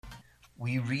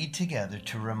We read together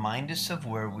to remind us of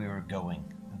where we are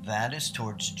going. That is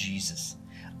towards Jesus,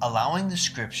 allowing the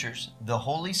Scriptures, the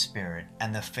Holy Spirit,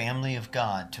 and the family of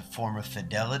God to form a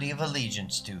fidelity of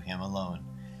allegiance to Him alone.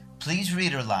 Please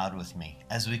read aloud with me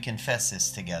as we confess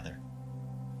this together.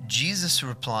 Jesus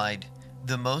replied,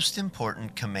 "The most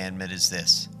important commandment is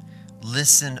this: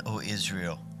 Listen, O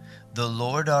Israel, the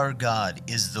Lord our God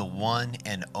is the one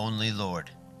and only Lord."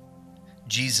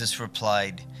 Jesus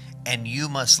replied, "And you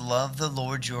must love the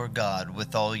Lord your God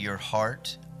with all your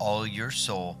heart, all your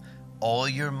soul, all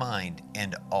your mind,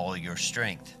 and all your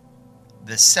strength."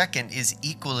 The second is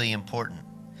equally important.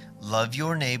 Love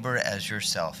your neighbor as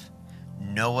yourself.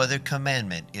 No other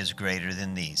commandment is greater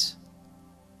than these.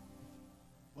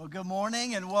 Well, good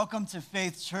morning and welcome to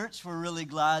Faith Church. We're really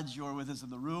glad you're with us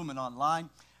in the room and online.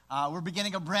 We're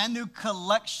beginning a brand new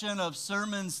collection of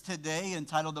sermons today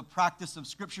entitled The Practice of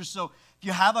Scripture. So if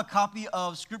you have a copy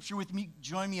of Scripture with me,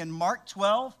 join me in Mark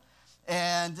 12.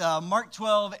 And Mark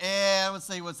 12 and what's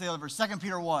the other verse? 2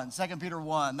 Peter 1. 2 Peter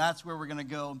 1. That's where we're going to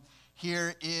go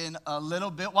here in a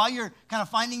little bit. While you're kind of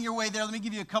finding your way there, let me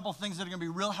give you a couple things that are going to be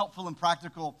real helpful and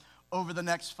practical over the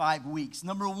next 5 weeks.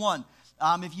 Number one,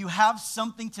 if you have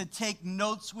something to take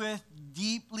notes with,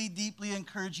 deeply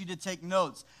encourage you to take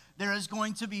notes. There is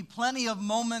going to be plenty of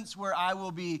moments where I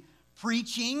will be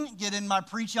preaching, get in my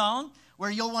preach on,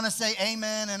 where you'll want to say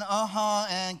amen and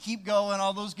and keep going,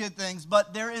 all those good things.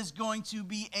 But there is going to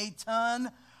be a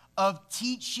ton of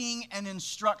teaching and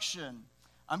instruction.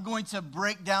 I'm going to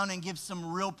break down and give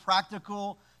some real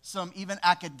practical, some even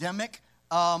academic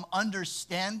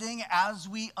understanding as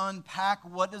we unpack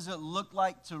what does it look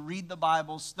like to read the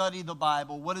Bible, study the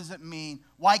Bible, what does it mean,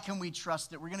 why can we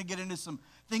trust it. We're going to get into some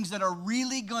things that are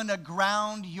really going to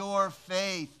ground your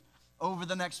faith over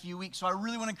the next few weeks. So I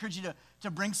really want to encourage you to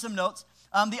bring some notes.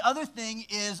 The other thing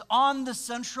is on the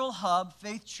central hub,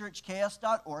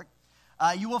 faithchurchks.org,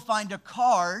 you will find a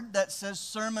card that says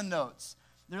sermon notes.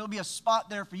 There will be a spot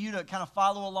there for you to kind of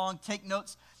follow along, take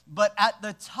notes. But at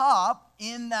the top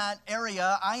in that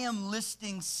area, I am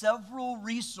listing several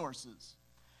resources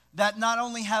that not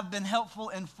only have been helpful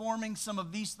in forming some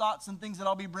of these thoughts and things that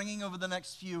I'll be bringing over the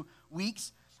next few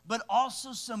weeks, but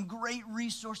also some great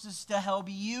resources to help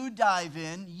you dive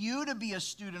in, you to be a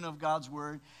student of God's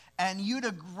Word, and you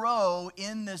to grow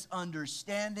in this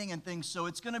understanding and things. So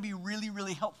it's going to be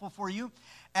really helpful for you.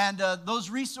 And those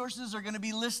resources are going to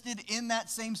be listed in that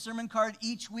same sermon card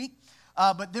each week.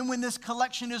 But then when this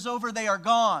collection is over, they are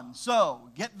gone. So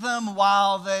get them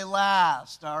while they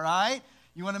last, all right?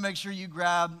 You want to make sure you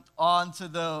grab onto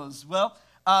those. Well,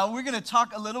 we're going to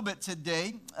talk a little bit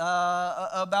today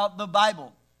about the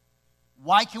Bible.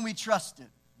 Why can we trust it?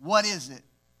 What is it?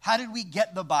 How did we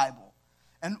get the Bible?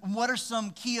 And what are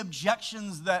some key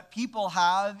objections that people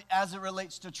have as it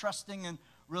relates to trusting and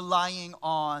relying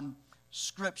on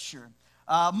Scripture?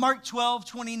 Mark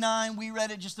 12:29, we read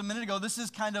it just a minute ago. This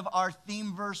is kind of our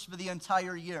theme verse for the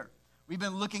entire year. We've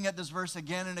been looking at this verse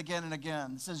again and again and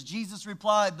again. It says, Jesus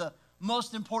replied, "The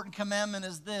most important commandment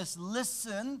is this: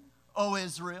 Listen, O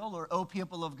Israel," or O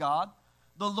people of God,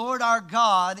 "the Lord our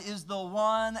God is the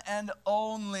one and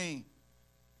only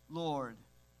Lord.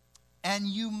 And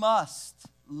you must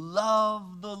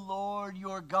love the Lord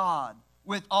your God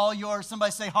with all your,"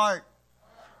 somebody say heart,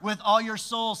 "with all your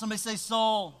soul," somebody say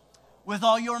soul, "with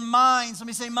all your mind,"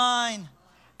 somebody say mind,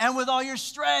 "and with all your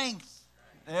strength."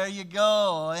 There you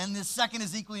go. And the second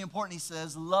is equally important. He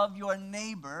says, "Love your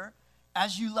neighbor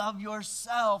as you love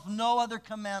yourself. No other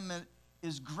commandment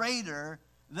is greater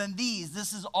than these."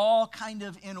 This is all kind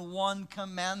of in one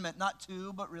commandment, not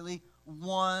two, but really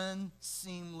one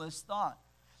seamless thought.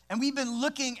 And we've been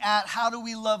looking at how do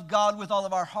we love God with all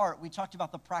of our heart. We talked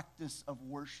about the practice of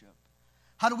worship.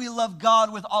 How do we love God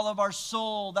with all of our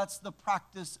soul? That's the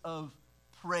practice of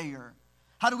prayer.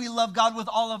 How do we love God with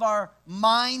all of our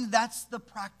mind? That's the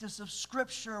practice of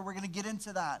Scripture. We're going to get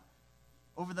into that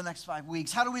over the next 5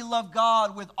 weeks. How do we love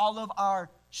God with all of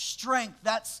our strength?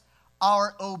 That's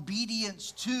our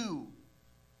obedience to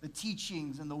the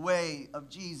teachings and the way of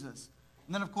Jesus.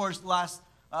 And then, of course, last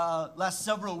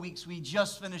several weeks, we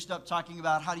just finished up talking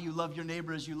about how do you love your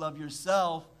neighbor as you love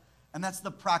yourself. And that's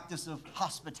the practice of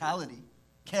hospitality,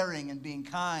 caring and being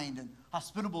kind and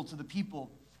hospitable to the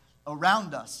people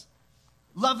around us.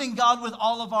 Loving God with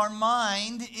all of our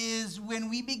mind is when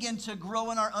we begin to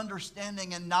grow in our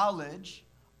understanding and knowledge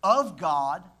of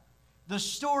God, the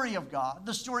story of God,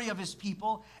 the story of His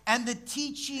people, and the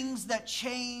teachings that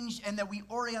change and that we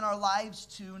orient our lives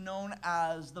to, known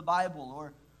as the Bible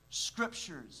or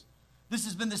Scriptures. This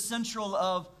has been the central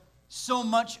of so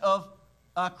much of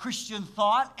Christian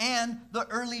thought and the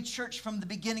early church from the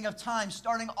beginning of time,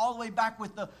 starting all the way back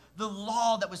with the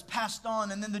law that was passed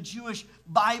on, and then the Jewish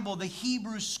Bible, the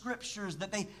Hebrew scriptures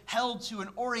that they held to and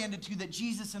oriented to, that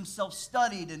Jesus himself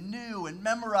studied and knew and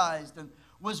memorized and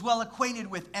was well acquainted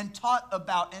with and taught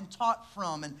about and taught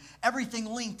from, and everything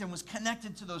linked and was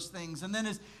connected to those things. And then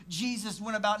as Jesus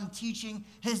went about in teaching,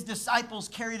 his disciples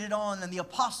carried it on, and the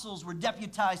apostles were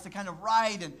deputized to kind of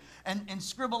write and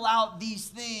scribble out these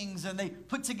things, and they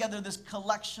put together this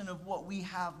collection of what we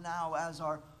have now as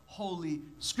our Holy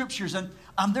Scriptures. And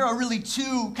there are really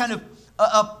two kind of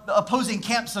opposing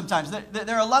camps sometimes.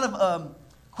 There are a lot of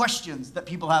questions that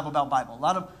people have about Bible, a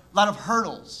lot of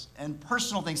hurdles and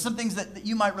personal things, some things that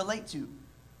you might relate to.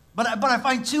 But I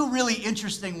find two really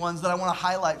interesting ones that I want to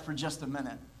highlight for just a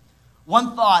minute.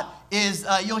 One thought is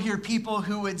you'll hear people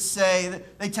who would say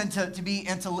that they tend to be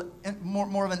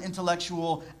more of an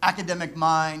intellectual, academic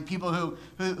mind, people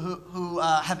who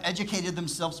have educated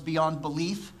themselves beyond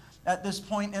belief at this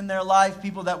point in their life,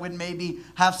 people that would maybe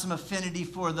have some affinity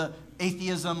for the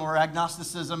atheism or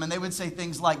agnosticism, and they would say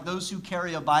things like, those who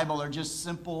carry a Bible are just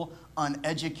simple,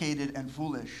 uneducated, and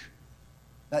foolish.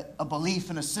 That a belief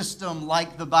in a system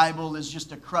like the Bible is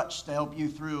just a crutch to help you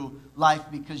through life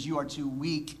because you are too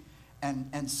weak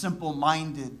and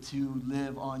simple-minded to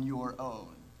live on your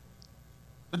own.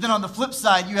 But then on the flip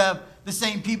side, you have the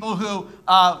same people who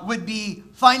would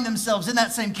find themselves in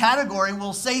that same category,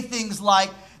 will say things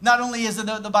like, not only is it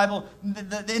the Bible,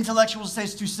 the intellectuals say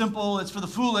it's too simple, it's for the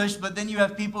foolish, but then you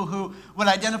have people who would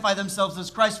identify themselves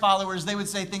as Christ followers. They would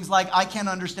say things like, I can't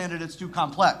understand it, it's too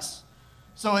complex.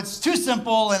 So it's too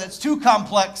simple and it's too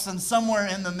complex, and somewhere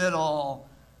in the middle,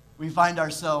 we find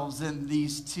ourselves in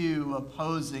these two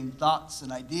opposing thoughts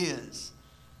and ideas.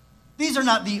 These are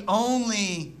not the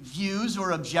only views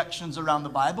or objections around the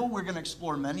Bible. We're going to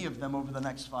explore many of them over the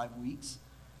next 5 weeks.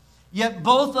 Yet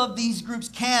both of these groups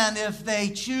can, if they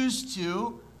choose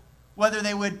to, whether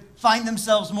they would find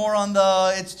themselves more on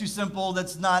the, it's too simple,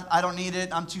 that's not, I don't need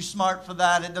it, I'm too smart for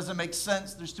that, it doesn't make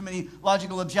sense, there's too many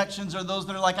logical objections, or those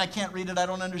that are like, I can't read it, I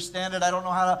don't understand it, I don't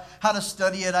know how to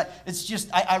study it,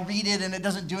 I read it and it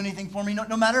doesn't do anything for me.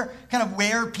 No matter kind of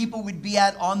where people would be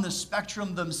at on the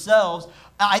spectrum themselves,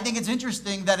 I think it's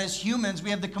interesting that as humans, we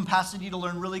have the capacity to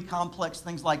learn really complex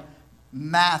things like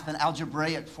math and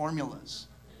algebraic formulas.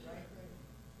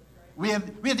 We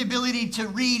have the ability to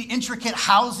read intricate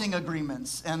housing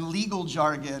agreements and legal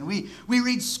jargon. We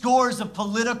read scores of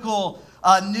political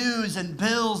news and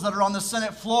bills that are on the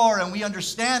Senate floor, and we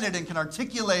understand it and can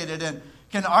articulate it and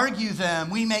can argue them.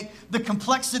 We make the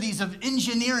complexities of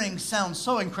engineering sound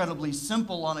so incredibly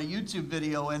simple on a YouTube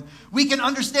video, and we can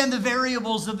understand the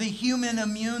variables of the human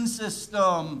immune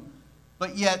system,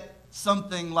 but yet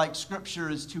something like Scripture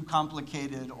is too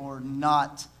complicated or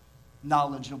not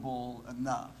knowledgeable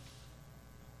enough.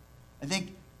 I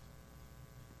think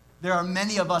there are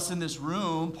many of us in this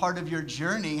room, part of your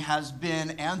journey has been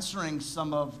answering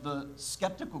some of the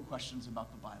skeptical questions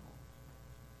about the Bible.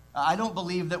 I don't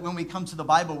believe that when we come to the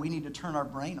Bible, we need to turn our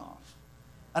brain off.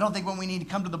 I don't think when we need to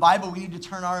come to the Bible, we need to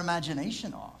turn our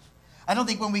imagination off. I don't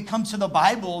think when we come to the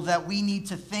Bible that we need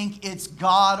to think it's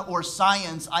God or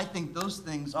science. I think those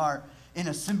things are in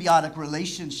a symbiotic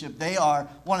relationship. They are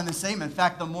one and the same. In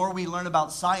fact, the more we learn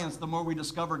about science, the more we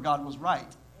discover God was right.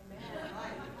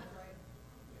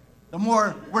 The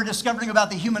more we're discovering about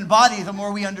the human body, the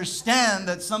more we understand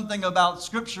that something about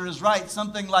Scripture is right.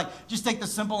 Something like, just take the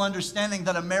simple understanding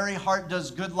that a merry heart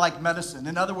does good like medicine.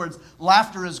 In other words,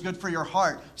 laughter is good for your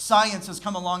heart. Science has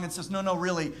come along and says, no,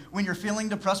 really, when you're feeling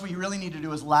depressed, what you really need to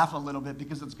do is laugh a little bit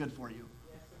because it's good for you.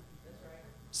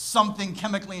 Something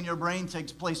chemically in your brain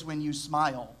takes place when you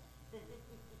smile.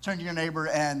 Turn to your neighbor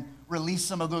and release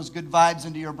some of those good vibes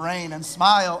into your brain and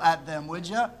smile at them, would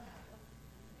you?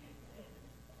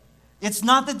 It's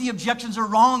not that the objections are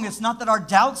wrong. It's not that our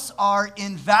doubts are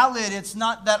invalid. It's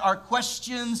not that our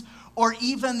questions or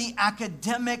even the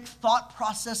academic thought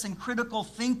process and critical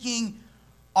thinking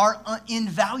are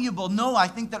invaluable. No, I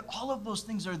think that all of those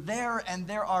things are there, and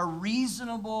there are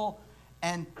reasonable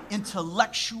and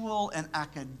intellectual and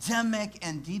academic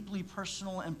and deeply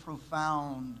personal and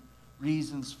profound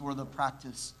reasons for the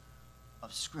practice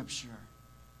of Scripture.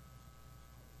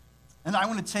 And I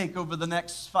want to take over the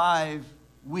next 5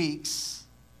 weeks,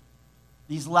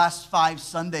 these last 5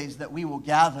 Sundays that we will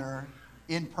gather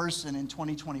in person in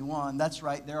 2021. That's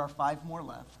right, there are 5 more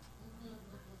left.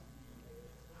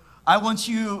 I want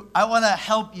to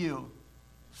help you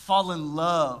fall in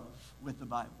love with the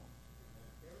Bible.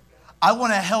 I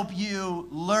want to help you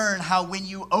learn how when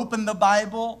you open the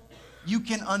Bible, you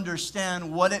can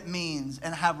understand what it means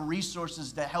and have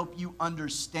resources to help you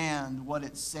understand what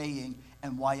it's saying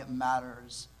and why it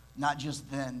matters, not just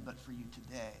then, but for you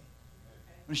today.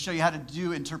 I'm going to show you how to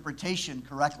do interpretation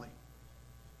correctly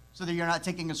so that you're not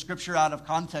taking a scripture out of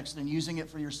context and using it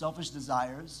for your selfish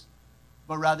desires,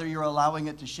 but rather you're allowing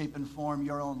it to shape and form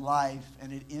your own life,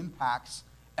 and it impacts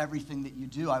everything that you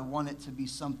do. I want it to be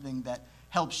something that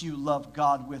helps you love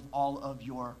God with all of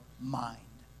your mind.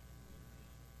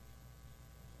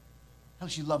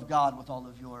 Helps you love God with all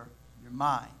of your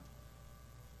mind.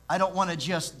 I don't want to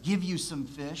just give you some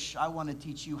fish. I want to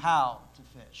teach you how to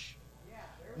fish.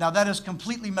 Now, that is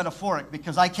completely metaphoric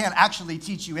because I can't actually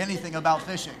teach you anything about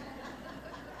fishing.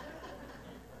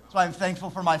 That's why I'm thankful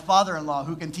for my father-in-law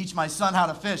who can teach my son how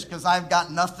to fish because I've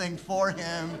got nothing for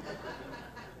him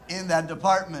in that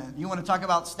department. You want to talk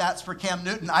about stats for Cam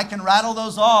Newton? I can rattle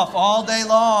those off all day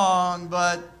long,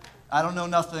 but I don't know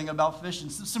nothing about fishing.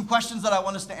 Some questions that I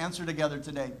want us to answer together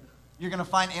today. You're going to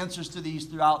find answers to these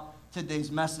throughout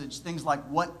today's message. Things like,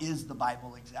 what is the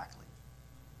Bible exactly?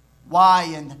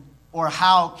 Why or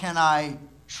how can I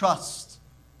trust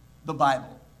the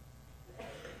Bible?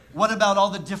 What about all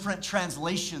the different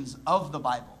translations of the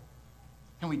Bible?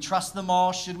 Can we trust them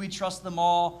all? Should we trust them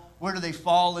all? Where do they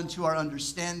fall into our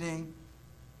understanding?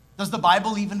 Does the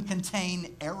Bible even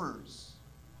contain errors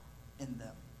in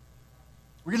them?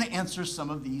 We're going to answer some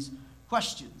of these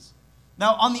questions.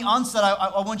 Now, on the onset,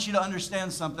 I want you to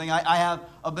understand something. I have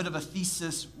a bit of a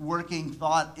thesis working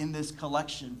thought in this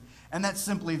collection, and that's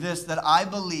simply this, that I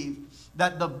believe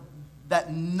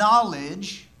that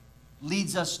knowledge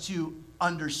leads us to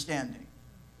understanding.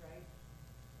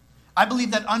 I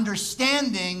believe that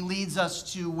understanding leads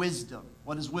us to wisdom.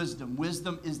 What is wisdom?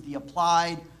 Wisdom is the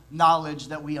applied knowledge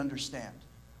that we understand.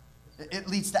 It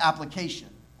leads to application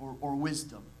or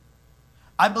wisdom.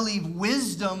 I believe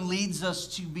wisdom leads us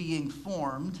to being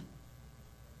formed,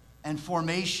 and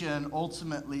formation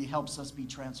ultimately helps us be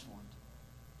transformed.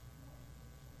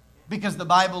 Because the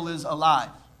Bible is alive.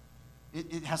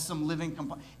 It has some living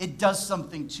component. It does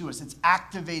something to us. It's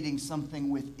activating something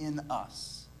within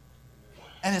us.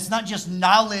 And it's not just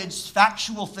knowledge,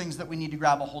 factual things that we need to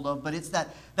grab a hold of, but it's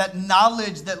that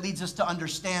knowledge that leads us to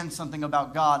understand something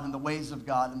about God and the ways of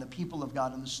God and the people of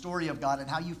God and the story of God and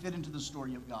how you fit into the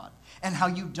story of God and how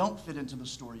you don't fit into the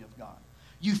story of God.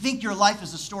 You think your life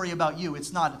is a story about you.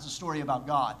 It's not. It's a story about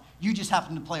God. You just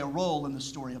happen to play a role in the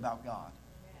story about God.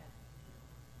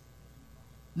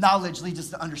 Knowledge leads us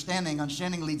to understanding.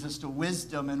 Understanding leads us to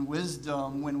wisdom. And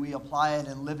wisdom, when we apply it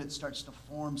and live it, starts to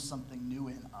form something new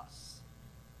in us.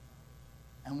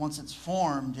 And once it's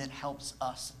formed, it helps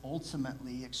us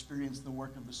ultimately experience the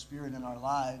work of the Spirit in our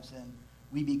lives, and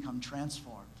we become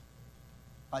transformed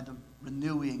by the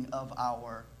renewing of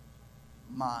our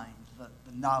mind, the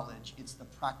knowledge. It's the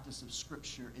practice of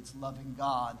Scripture. It's loving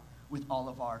God with all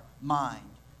of our mind.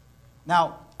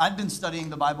 Now, I've been studying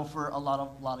the Bible for a lot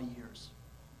of years.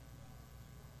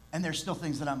 And there's still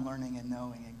things that I'm learning and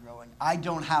knowing and growing. I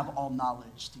don't have all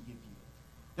knowledge to give you.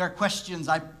 There are questions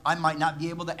I might not be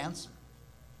able to answer.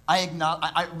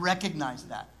 I recognize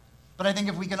that. But I think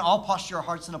if we can all posture our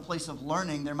hearts in a place of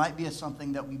learning, there might be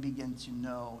something that we begin to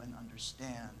know and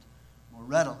understand more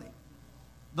readily.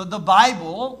 The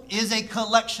Bible is a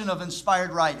collection of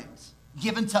inspired writings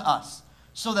given to us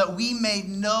so that we may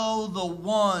know the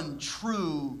one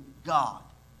true God.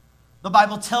 The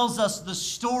Bible tells us the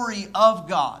story of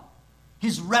God,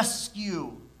 his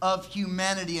rescue of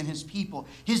humanity and his people,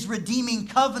 his redeeming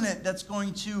covenant that's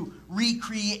going to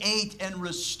recreate and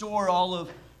restore all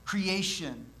of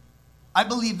creation. I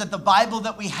believe that the Bible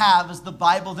that we have is the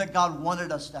Bible that God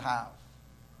wanted us to have.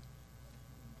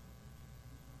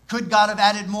 Could God have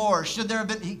added more? Should there have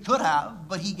been? He could have,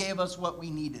 but he gave us what we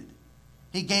needed.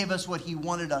 He gave us what he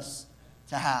wanted us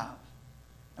to have.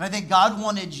 And I think God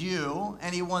wanted you,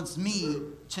 and he wants me,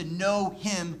 to know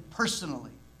him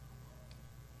personally.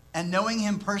 And knowing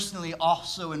him personally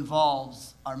also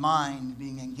involves our mind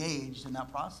being engaged in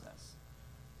that process.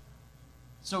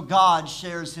 So God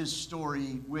shares his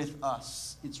story with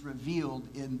us. It's revealed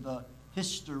in the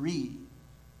history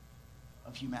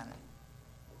of humanity.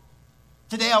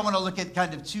 Today I want to look at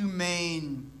kind of two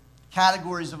main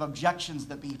categories of objections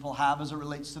that people have as it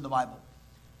relates to the Bible.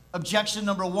 Objection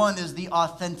number one is the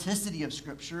authenticity of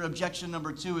Scripture. Objection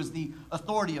number two is the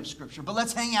authority of Scripture. But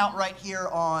let's hang out right here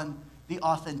on the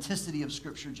authenticity of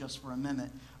Scripture just for a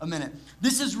minute.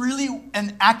 This is really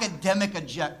an academic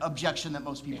objection that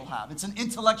most people have. It's an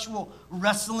intellectual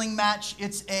wrestling match.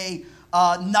 It's a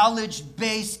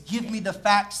knowledge-based, give me the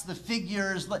facts, the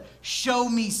figures, show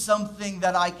me something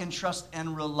that I can trust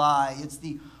and rely. It's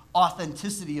the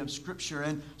authenticity of Scripture.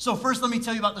 And so first, let me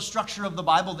tell you about the structure of the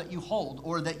Bible that you hold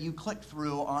or that you click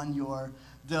through on your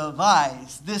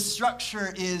device. This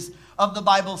structure is of the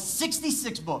Bible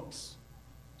 66 books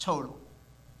total.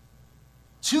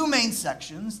 Two main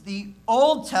sections, the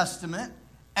Old Testament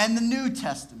and the New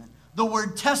Testament. The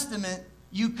word testament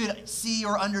you could see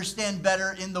or understand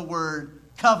better in the word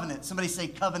covenant. Somebody say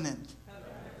covenant.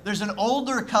 There's an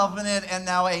older covenant and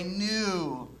now a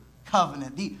new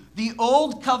covenant. The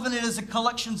Old Covenant is a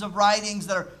collection of writings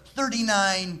that are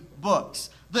 39 books.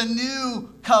 The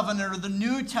New Covenant or the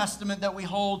New Testament that we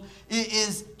hold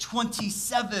is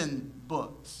 27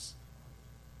 books.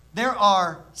 There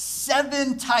are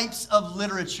 7 types of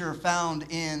literature found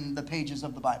in the pages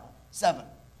of the Bible. 7.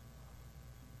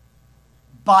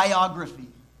 Biography.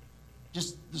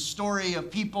 Just the story of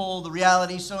people, the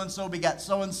reality, so-and-so begat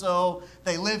so-and-so.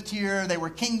 They lived here, they were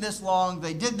king this long,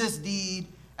 they did this deed,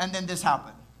 and then this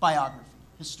happened. Biography.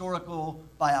 Historical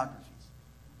biographies.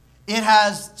 It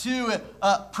has 2,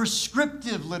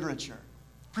 prescriptive literature.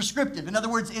 Prescriptive. In other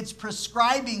words, it's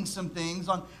prescribing some things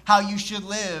on how you should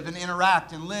live and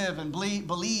interact and live and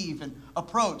believe and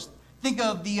approach. Think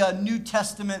of the New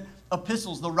Testament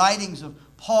epistles, the writings of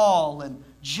Paul and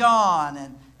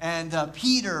John and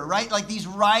Peter, right? Like these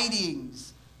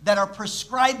writings that are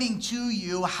prescribing to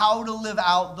you how to live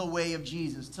out the way of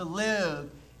Jesus, to live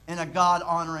in a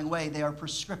God-honoring way. They are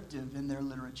prescriptive in their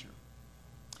literature.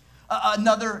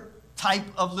 Another type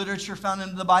of literature found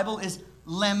in the Bible is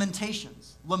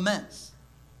lamentations, laments.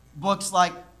 Books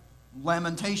like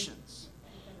Lamentations,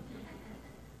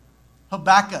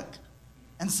 Habakkuk,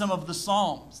 and some of the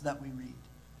Psalms that we read.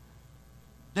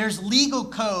 There's legal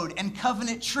code and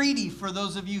covenant treaty for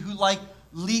those of you who like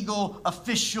legal,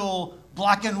 official,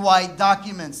 black and white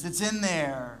documents. It's in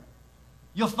there.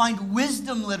 You'll find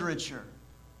wisdom literature,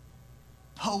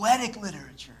 poetic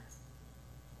literature,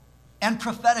 and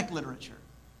prophetic literature.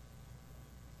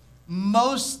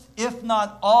 Most, if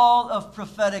not all, of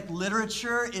prophetic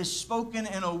literature is spoken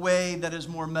in a way that is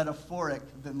more metaphoric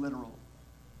than literal.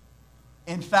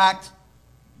 In fact,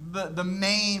 the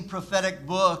main prophetic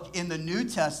book in the New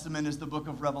Testament is the book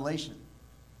of Revelation.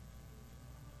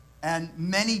 And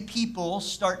many people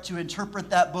start to interpret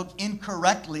that book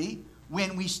incorrectly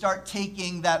when we start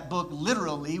taking that book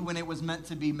literally when it was meant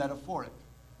to be metaphoric.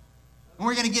 And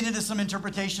we're going to get into some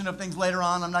interpretation of things later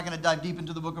on. I'm not going to dive deep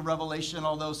into the book of Revelation,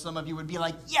 although some of you would be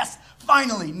like, yes,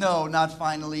 finally. No, not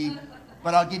finally.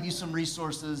 But I'll give you some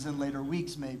resources in later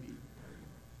weeks maybe.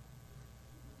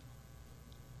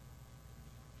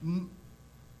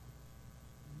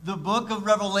 The book of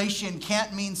Revelation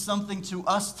can't mean something to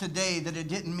us today that it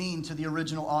didn't mean to the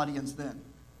original audience then.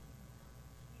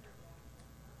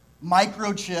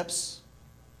 Microchips.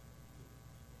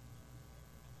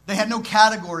 They had no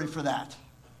category for that.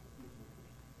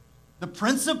 The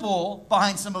principle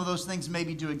behind some of those things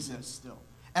maybe do exist still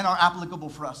and are applicable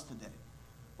for us today.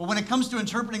 But when it comes to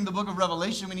interpreting the book of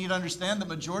Revelation, we need to understand the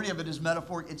majority of it is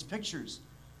metaphoric. It's pictures.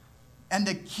 And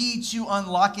the key to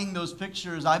unlocking those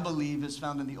pictures, I believe, is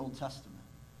found in the Old Testament.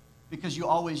 Because you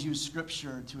always use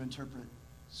Scripture to interpret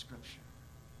Scripture.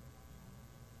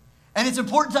 And it's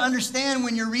important to understand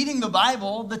when you're reading the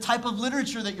Bible, the type of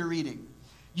literature that you're reading.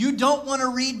 You don't want to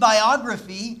read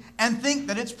biography and think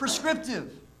that it's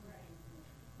prescriptive.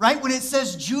 Right? When it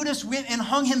says Judas went and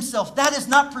hung himself, that is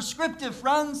not prescriptive,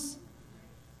 friends.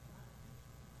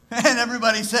 And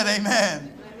everybody said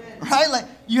amen. Right? Like,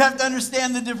 you have to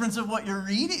understand the difference of what you're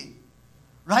reading.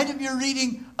 Right? If you're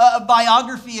reading a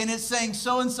biography and it's saying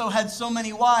so-and-so had so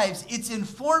many wives, it's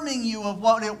informing you of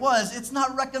what it was. It's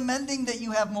not recommending that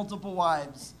you have multiple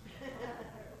wives.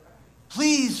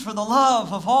 Please, for the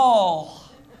love of all.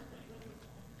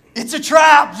 It's a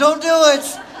trap. Don't do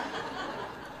it.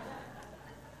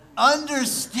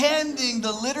 Understanding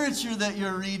the literature that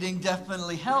you're reading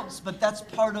definitely helps, but that's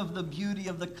part of the beauty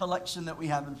of the collection that we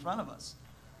have in front of us.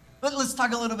 But let's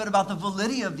talk a little bit about the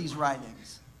validity of these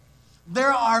writings.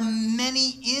 There are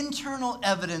many internal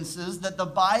evidences that the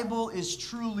Bible is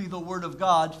truly the Word of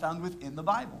God found within the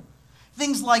Bible.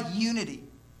 Things like unity.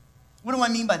 What do I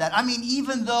mean by that? I mean,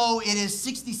 even though it is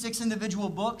 66 individual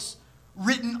books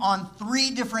written on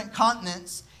 3 different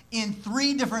continents in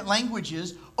 3 different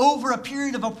languages over a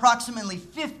period of approximately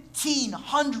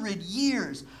 1,500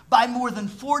 years by more than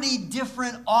 40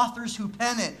 different authors who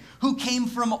pen it, who came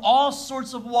from all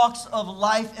sorts of walks of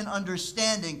life and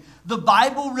understanding. The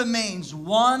Bible remains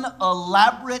one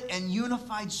elaborate and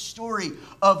unified story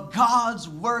of God's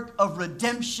work of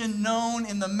redemption known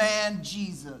in the man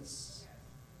Jesus.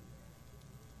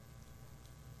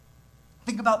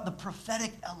 Think about the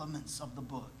prophetic elements of the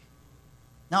book.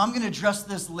 Now, I'm going to address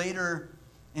this later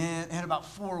in about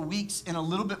 4 weeks in a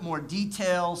little bit more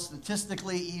detail,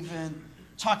 statistically even,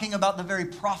 talking about the very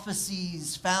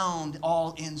prophecies found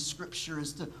all in Scripture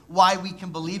as to why we can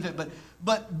believe it.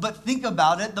 But think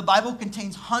about it. The Bible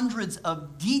contains hundreds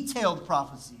of detailed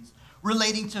prophecies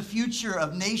relating to future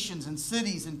of nations and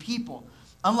cities and people.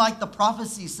 Unlike the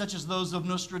prophecies such as those of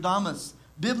Nostradamus,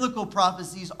 biblical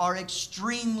prophecies are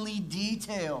extremely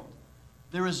detailed.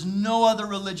 There is no other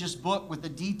religious book with the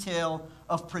detail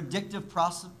of predictive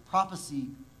prophecy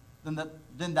than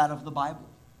that of the Bible.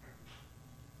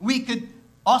 We could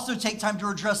also take time to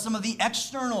address some of the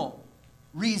external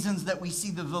reasons that we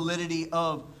see the validity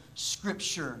of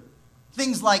Scripture.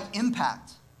 Things like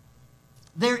impact.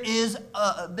 There is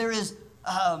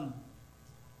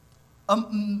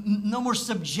no more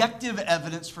subjective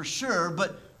evidence for sure,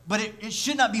 but it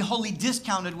should not be wholly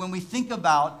discounted when we think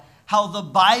about how the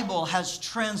Bible has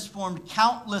transformed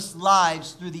countless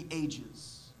lives through the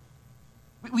ages.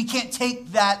 We can't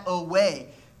take that away.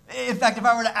 In fact, if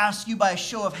I were to ask you by a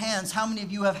show of hands, how many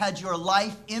of you have had your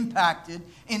life impacted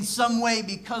in some way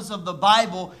because of the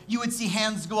Bible, you would see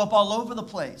hands go up all over the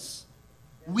place.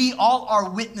 We all are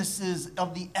witnesses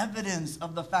of the evidence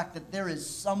of the fact that there is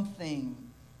something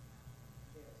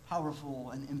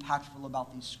powerful and impactful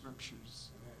about these Scriptures.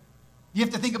 You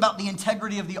have to think about the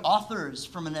integrity of the authors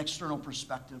from an external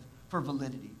perspective for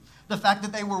validity. The fact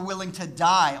that they were willing to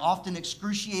die, often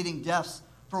excruciating deaths,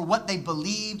 for what they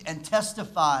believed and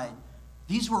testified.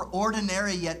 These were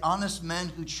ordinary yet honest men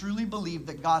who truly believed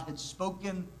that God had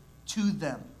spoken to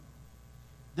them.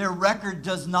 Their record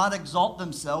does not exalt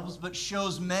themselves, but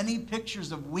shows many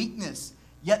pictures of weakness,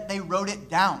 yet they wrote it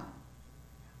down.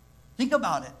 Think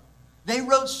about it. They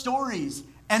wrote stories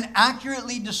and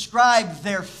accurately described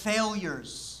their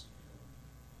failures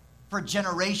for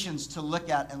generations to look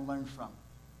at and learn from.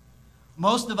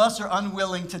 Most of us are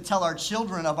unwilling to tell our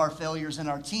children of our failures in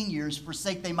our teen years for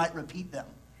sake they might repeat them.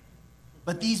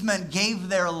 But these men gave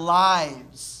their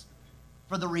lives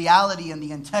for the reality and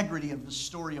the integrity of the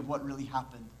story of what really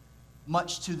happened,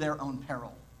 much to their own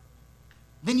peril.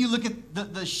 Then you look at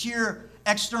the sheer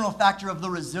external factor of the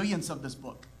resilience of this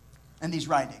book and these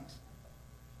writings.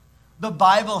 The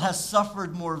Bible has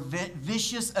suffered more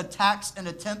vicious attacks and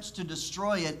attempts to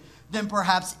destroy it than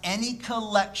perhaps any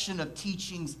collection of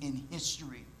teachings in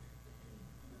history.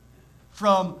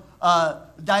 From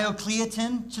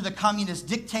Diocletian to the communist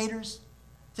dictators,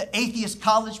 to atheist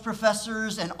college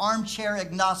professors and armchair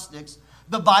agnostics,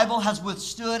 the Bible has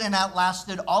withstood and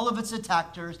outlasted all of its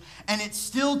attackers, and it's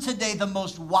still today the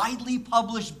most widely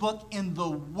published book in the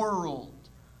world.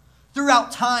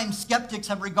 Throughout time, skeptics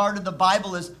have regarded the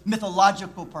Bible as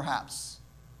mythological, perhaps.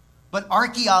 But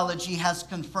archaeology has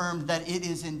confirmed that it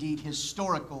is indeed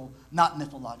historical, not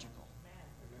mythological.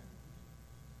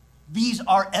 These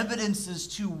are evidences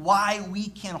to why we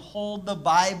can hold the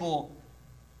Bible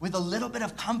with a little bit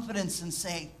of confidence and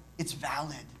say it's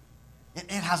valid. It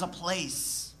has a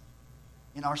place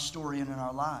in our story and in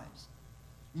our lives.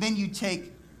 Then you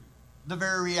take the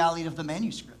very reality of the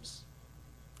manuscripts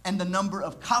and the number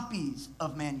of copies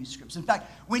of manuscripts. In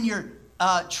fact, when you're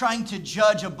trying to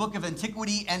judge a book of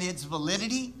antiquity and its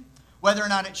validity, whether or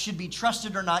not it should be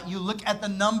trusted or not, you look at the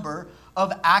number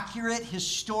of accurate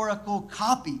historical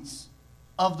copies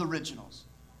of the originals.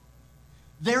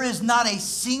 There is not a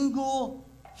single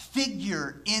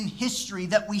figure in history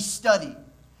that we study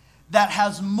that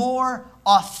has more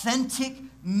authentic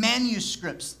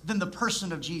manuscripts than the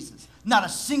person of Jesus. Not a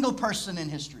single person in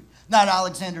history. Not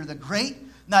Alexander the Great,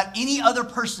 not any other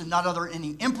person, not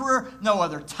any emperor, no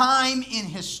other time in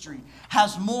history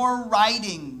has more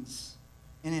writings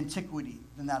in antiquity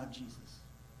than that of Jesus.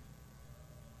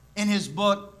 In his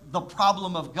book, The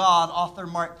Problem of God, author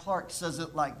Mark Clark says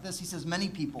it like this. He says, many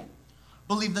people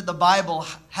believe that the Bible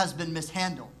has been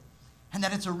mishandled and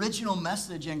that its original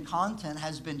message and content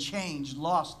has been changed,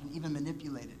 lost, and even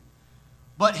manipulated.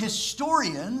 But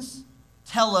historians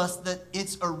tell us that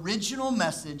its original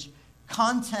message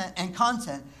content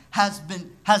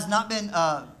has not been,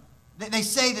 they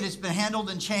say that it's been handled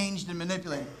and changed and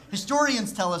manipulated.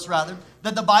 Historians tell us, rather,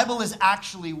 that the Bible is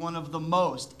actually one of the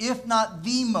most, if not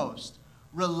the most,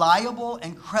 reliable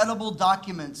and credible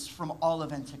documents from all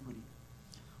of antiquity.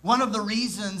 One of the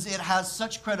reasons it has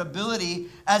such credibility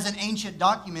as an ancient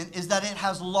document is that it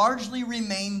has largely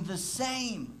remained the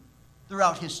same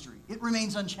throughout history. It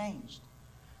remains unchanged.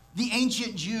 The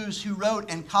ancient Jews who wrote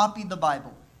and copied the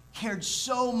Bible cared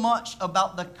so much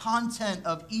about the content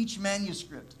of each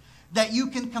manuscript that you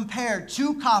can compare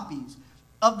two copies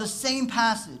of the same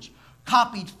passage,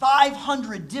 copied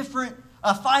 500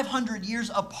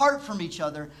 years apart from each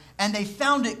other, and they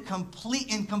found it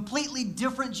in completely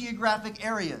different geographic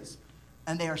areas,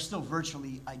 and they are still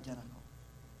virtually identical.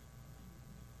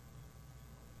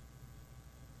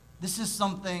 This is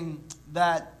something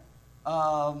that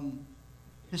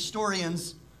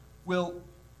historians will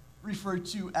refer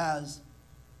to as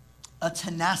a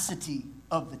tenacity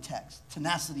of the text.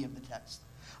 Tenacity of the text.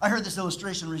 I heard this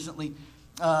illustration recently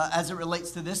as it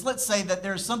relates to this. Let's say that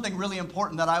there's something really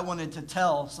important that I wanted to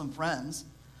tell some friends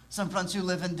who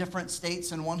live in different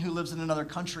states and one who lives in another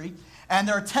country, and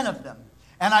there are 10 of them.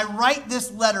 And I write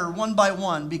this letter one by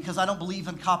one because I don't believe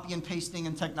in copy and pasting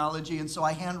and technology, and so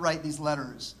I handwrite these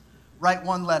letters. Write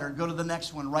one letter, go to the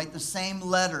next one, write the same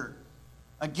letter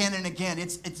again and again.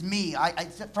 It's me. I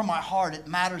from my heart, it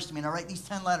matters to me. And I write these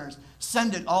 10 letters,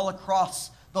 send it all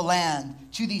across the land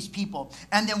to these people.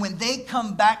 And then when they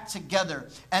come back together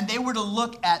and they were to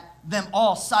look at them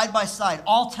all side by side,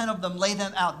 all 10 of them, lay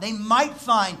them out, they might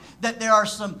find that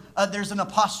there's an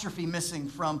apostrophe missing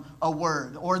from a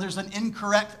word, or there's an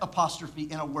incorrect apostrophe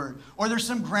in a word, or there's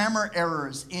some grammar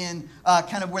errors in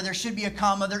kind of where there should be a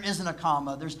comma, there isn't a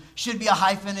comma, there should be a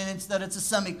hyphen and instead it's a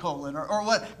semicolon, or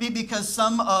what, because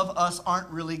some of us aren't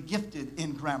really gifted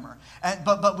in grammar,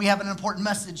 but we have an important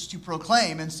message to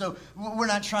proclaim, and so we're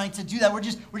not trying to do that,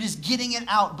 we're just getting it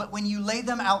out. But when you lay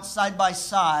them out side by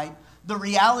side, the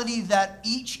reality that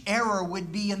each error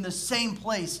would be in the same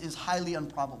place is highly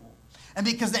improbable. And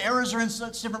because the errors are in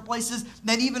such different places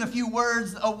that even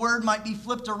a word might be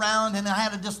flipped around, and I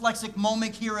had a dyslexic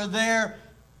moment here or there,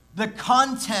 the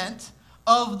content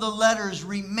of the letters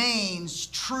remains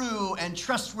true and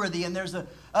trustworthy, and there's a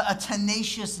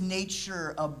tenacious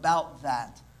nature about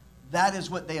that. That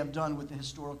is what they have done with the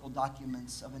historical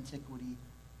documents of antiquity,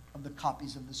 of the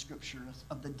copies of the scriptures,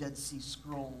 of the Dead Sea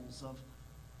Scrolls, of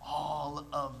all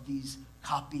of these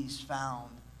copies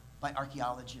found by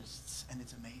archaeologists, and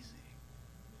it's amazing.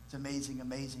 It's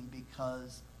amazing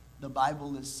because the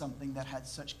Bible is something that had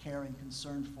such care and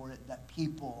concern for it that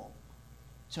people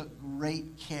took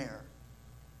great care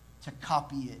to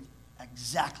copy it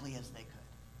exactly as they could.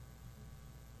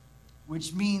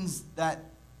 Which means that,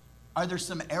 are there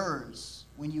some errors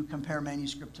when you compare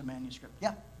manuscript to manuscript?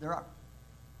 Yeah, there are.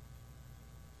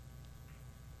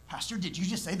 Pastor, did you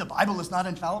just say the Bible is not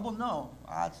infallible? No,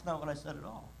 that's not what I said at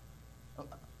all.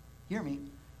 Hear me.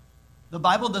 The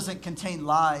Bible doesn't contain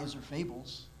lies or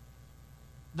fables.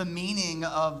 The meaning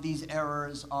of these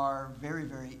errors are very,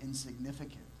 very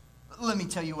insignificant. Let me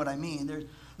tell you what I mean.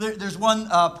 There's one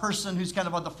person who's kind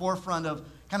of on the forefront of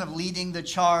kind of leading the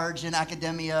charge in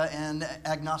academia and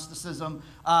agnosticism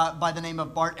by the name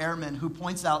of Bart Ehrman, who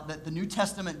points out that the New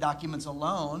Testament documents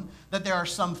alone, that there are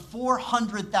some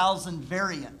 400,000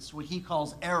 variants, what he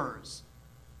calls errors.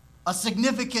 A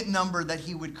significant number that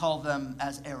he would call them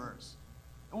as errors.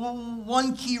 Well,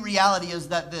 one key reality is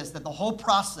that the whole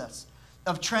process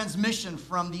of transmission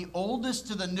from the oldest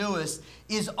to the newest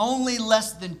is only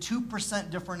less than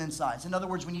 2% different in size. In other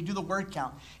words, when you do the word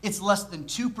count, it's less than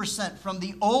 2% from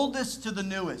the oldest to the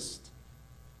newest.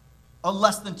 A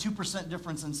less than 2%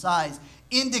 difference in size,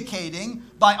 indicating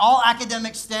by all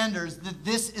academic standards that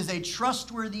this is a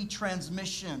trustworthy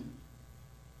transmission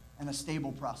and a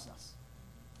stable process.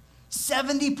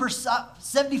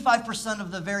 75%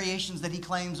 of the variations that he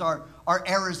claims are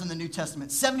errors in the New Testament,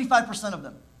 75% of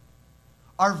them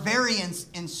are variants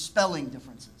in spelling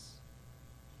differences.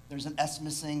 There's an S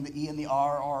missing, the E and the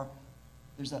R, or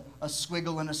there's a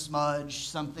squiggle and a smudge,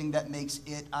 something that makes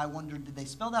it, I wonder, did they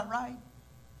spell that right?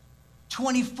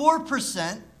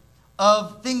 24%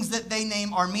 of things that they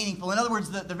name are meaningful. In other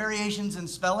words, the variations in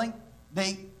spelling,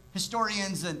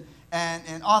 historians and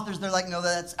authors, they're like, no,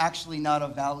 that's actually not a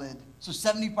valid. So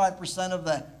 75% of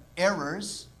the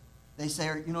errors, they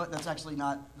say, you know what, that's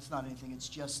not anything. It's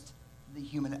just the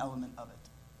human element of it.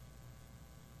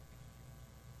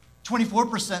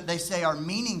 24% they say are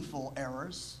meaningful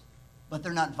errors, but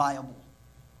they're not viable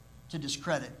to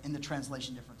discredit in the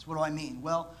translation difference. What do I mean?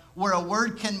 Well, where a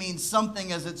word can mean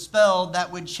something as it's spelled,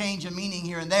 that would change a meaning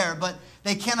here and there, but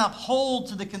they cannot hold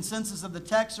to the consensus of the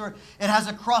text, or it has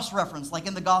a cross-reference, like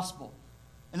in the gospel.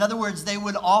 In other words, they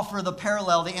would offer the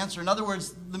parallel, the answer. In other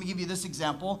words, let me give you this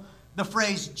example. The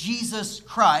phrase Jesus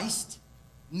Christ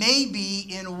may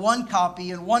be in one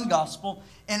copy in one gospel.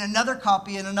 In another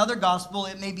copy in another gospel,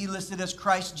 it may be listed as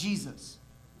Christ Jesus.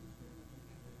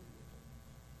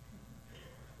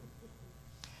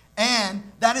 And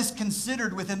that is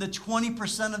considered within the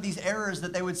 20% of these errors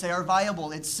that they would say are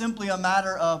viable. It's simply a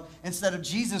matter of, instead of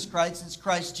Jesus Christ, it's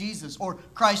Christ Jesus, or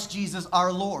Christ Jesus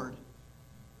our Lord.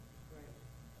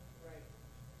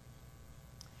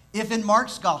 If in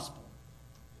Mark's gospel,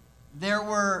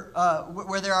 where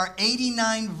there are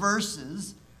 89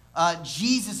 verses,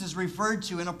 Jesus is referred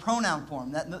to in a pronoun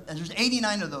form. There's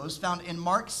 89 of those found in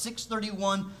Mark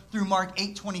 6:31 through Mark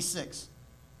 8:26.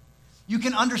 You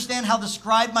can understand how the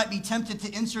scribe might be tempted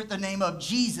to insert the name of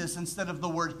Jesus instead of the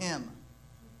word him.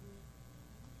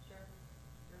 Sure.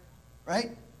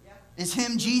 Right? Yeah. Is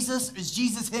him Jesus? Is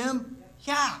Jesus him?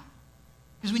 Yeah.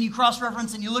 Because when you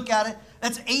cross-reference and you look at it,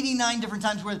 that's 89 different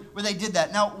times where they did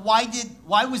that. Now,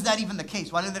 why was that even the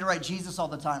case? Why did they write Jesus all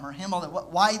the time or him all the time?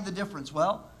 Why the difference?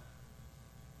 Well,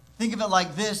 think of it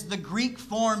like this. The Greek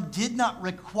form did not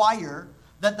require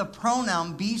that the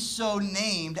pronoun be so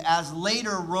named as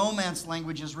later Romance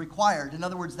languages required. In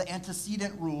other words, the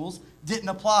antecedent rules didn't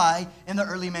apply in the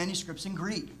early manuscripts in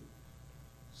Greek.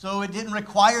 So it didn't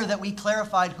require that we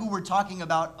clarified who we're talking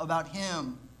about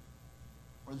him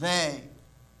or they.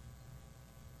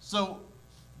 So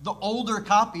the older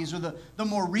copies or the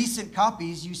more recent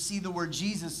copies, you see the word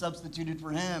Jesus substituted for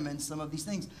him and some of these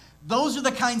things. Those are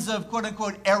the kinds of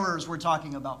quote-unquote errors we're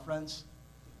talking about, friends.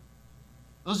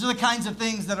 Those are the kinds of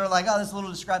things that are like, oh, there's a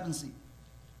little discrepancy.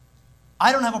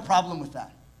 I don't have a problem with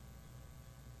that.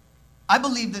 I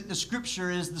believe that the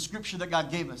Scripture is the Scripture that God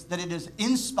gave us, that it is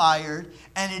inspired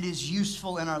and it is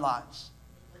useful in our lives.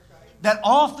 That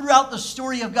all throughout the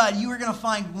story of God, you are going to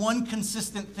find one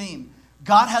consistent theme.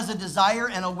 God has a desire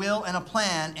and a will and a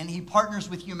plan, and he partners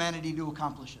with humanity to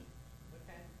accomplish it.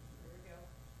 Okay, there we go.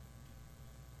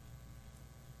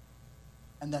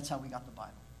 And that's how we got the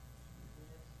Bible.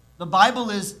 The Bible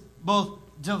is both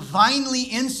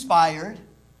divinely inspired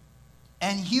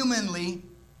and humanly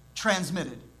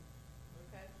transmitted.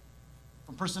 Okay.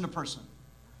 From person to person.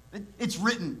 It's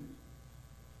written.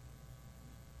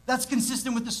 That's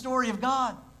consistent with the story of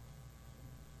God.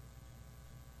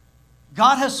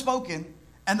 God has spoken,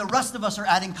 and the rest of us are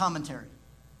adding commentary.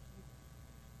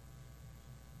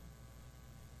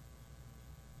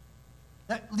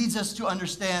 That leads us to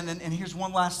understand, and here's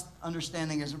one last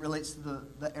understanding as it relates to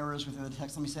the errors within the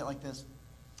text. Let me say it like this.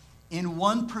 In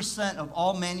 1% of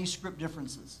all manuscript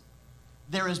differences,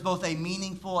 there is both a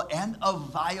meaningful and a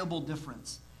viable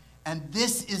difference. And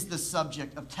this is the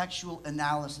subject of textual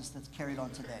analysis that's carried on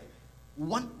today.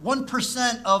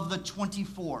 1% of the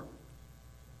 24.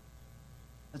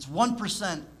 That's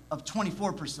 1% of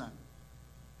 24%.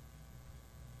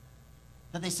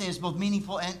 That they say is both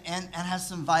meaningful and has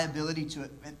some viability to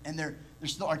it. And they're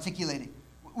still articulating.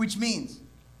 Which means,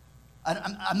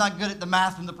 I'm not good at the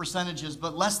math and the percentages,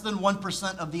 but less than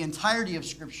 1% of the entirety of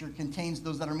Scripture contains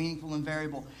those that are meaningful and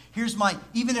variable.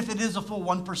 Even if it is a full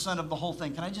 1% of the whole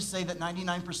thing, can I just say that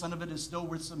 99% of it is still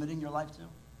worth submitting your life to?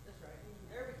 That's right.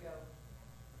 There we go.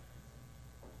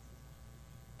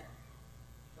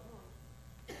 Come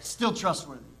on. Still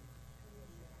trustworthy.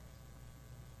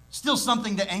 Still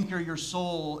something to anchor your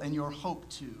soul and your hope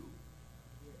to.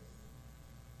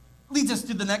 Leads us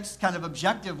to the next kind of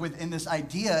objective within this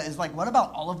idea is like, what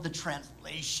about all of the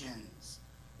translations?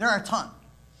 There are a ton.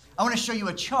 I want to show you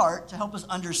a chart to help us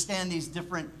understand these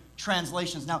different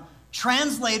translations. Now,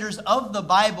 translators of the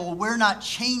Bible, we're not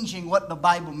changing what the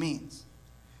Bible means.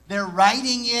 They're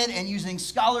writing it and using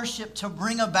scholarship to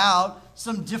bring about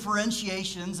some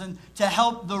differentiations and to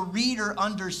help the reader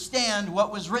understand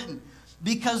what was written.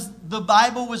 Because the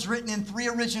Bible was written in 3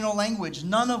 original languages,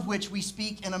 none of which we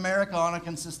speak in America on a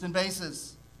consistent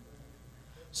basis.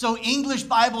 So English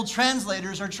Bible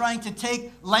translators are trying to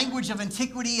take language of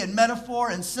antiquity and metaphor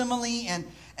and simile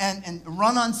and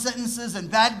run-on sentences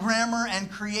and bad grammar and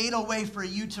create a way for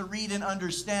you to read and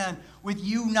understand with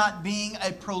you not being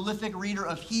a prolific reader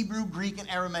of Hebrew, Greek, and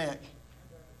Aramaic.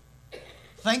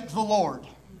 Thank the Lord.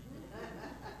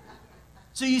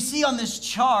 So you see on this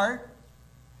chart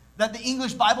that the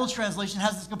English Bible translation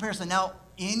has this comparison. Now,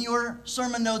 in your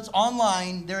sermon notes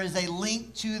online, there is a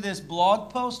link to this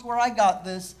blog post where I got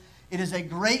this. It is a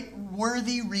great,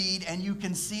 worthy read, and you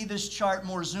can see this chart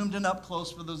more zoomed in up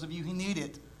close for those of you who need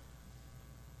it.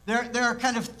 There are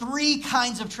kind of 3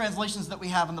 kinds of translations that we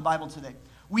have in the Bible today.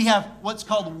 We have what's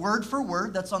called word for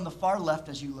word. That's on the far left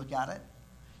as you look at it.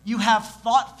 You have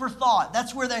thought for thought.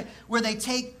 That's where they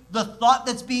take the thought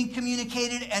that's being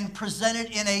communicated and present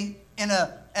it in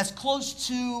a as close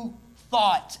to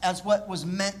thought as what was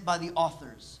meant by the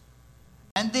authors.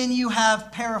 And then you have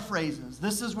paraphrases.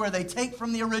 This is where they take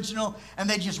from the original and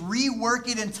they just rework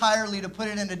it entirely to put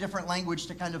it in a different language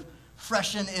to kind of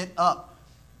freshen it up.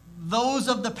 Those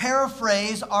of the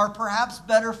paraphrase are perhaps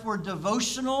better for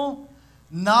devotional,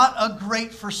 not a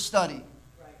great for study.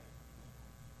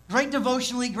 Great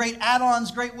devotionally, great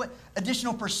add-ons, great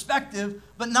additional perspective,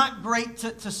 but not great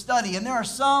to study. And there are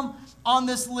some on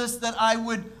this list that I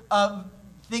would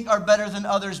think are better than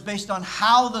others based on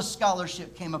how the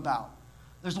scholarship came about.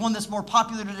 There's one that's more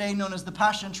popular today known as the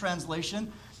Passion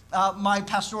Translation. My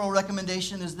pastoral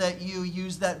recommendation is that you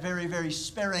use that very, very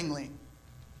sparingly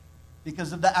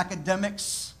because of the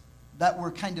academics that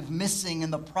were kind of missing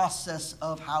in the process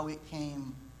of how it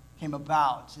came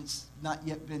about. It's not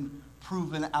yet been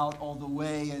proven out all the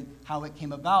way and how it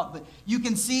came about. But you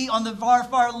can see on the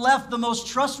far left, the most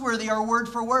trustworthy are word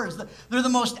for words. They're the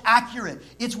most accurate.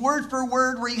 It's word for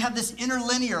word where you have this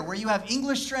interlinear, where you have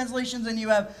English translations and you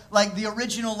have like the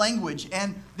original language.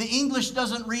 And the English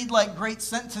doesn't read like great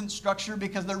sentence structure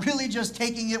because they're really just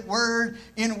taking it word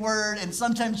in word and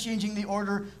sometimes changing the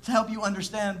order to help you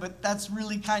understand. But that's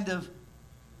really kind of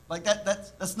like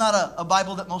that's not a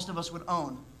Bible that most of us would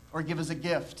own or give as a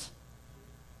gift.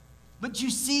 But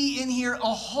you see in here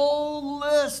a whole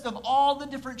list of all the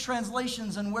different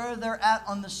translations and where they're at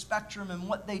on the spectrum and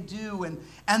what they do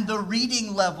and the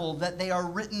reading level that they are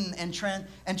written and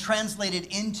translated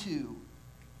into.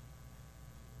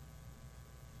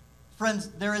 Friends,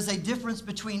 there is a difference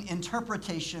between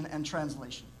interpretation and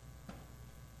translation.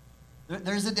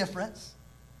 There's a difference,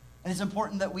 and it's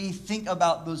important that we think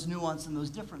about those nuances and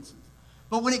those differences.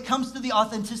 But when it comes to the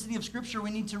authenticity of Scripture, we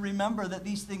need to remember that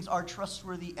these things are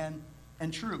trustworthy and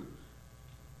true.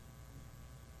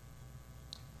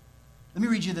 Let me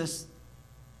read you this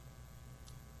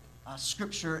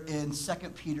scripture in 2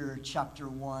 Peter chapter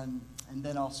 1, and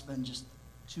then I'll spend just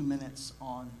 2 minutes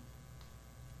on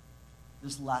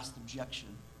this last objection.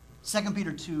 2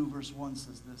 Peter 2, verse 1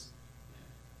 says this,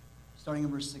 starting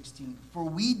in verse 16. For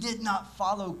we did not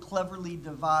follow cleverly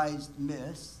devised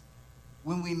myths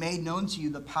when we made known to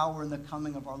you the power and the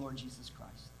coming of our Lord Jesus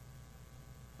Christ.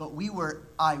 But we were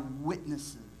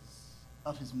eyewitnesses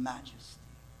of his majesty.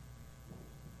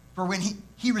 For when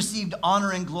he received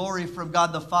honor and glory from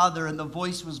God the Father, and the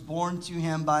voice was borne to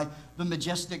him by the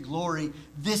majestic glory,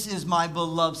 this is my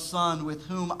beloved Son, with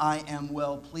whom I am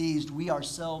well pleased. We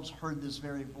ourselves heard this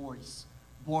very voice,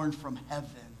 born from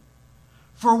heaven.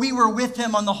 For we were with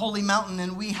him on the holy mountain,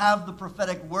 and we have the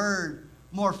prophetic word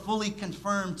more fully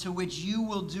confirmed, to which you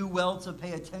will do well to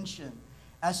pay attention,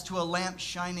 as to a lamp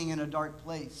shining in a dark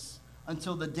place,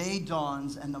 until the day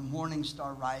dawns and the morning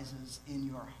star rises in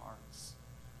your hearts.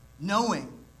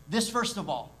 Knowing this, first of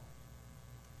all,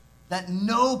 that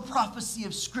no prophecy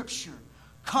of Scripture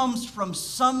comes from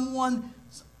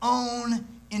someone's own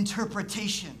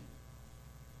interpretation.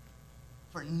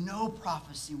 For no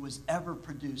prophecy was ever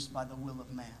produced by the will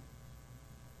of man,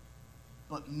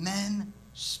 but men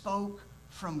spoke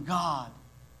from God,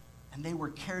 and they were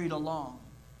carried along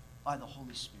by the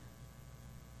Holy Spirit.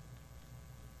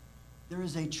 There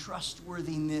is a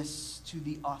trustworthiness to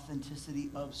the authenticity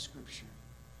of Scripture.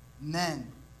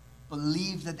 Men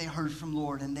believed that they heard from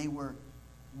Lord, and they were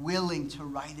willing to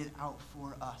write it out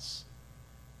for us.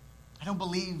 I don't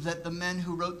believe that the men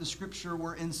who wrote the Scripture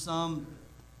were in some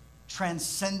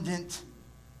transcendent,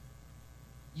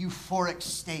 euphoric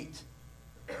state.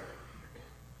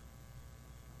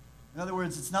 In other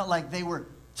words, it's not like they were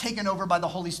taken over by the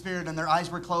Holy Spirit and their eyes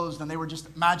were closed and they were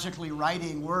just magically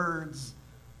writing words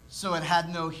so it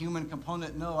had no human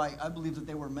component. No, I believe that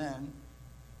they were men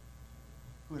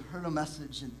who had heard a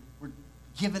message and were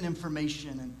given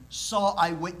information and saw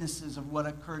eyewitnesses of what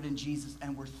occurred in Jesus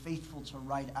and were faithful to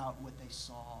write out what they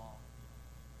saw.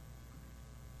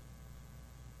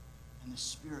 And the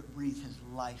Spirit breathed his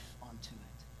life onto it.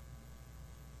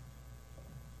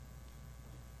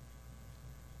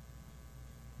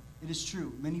 It is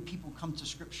true. Many people come to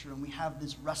Scripture and we have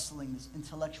this wrestling, this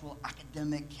intellectual,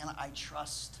 academic, can I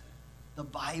trust the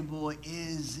Bible?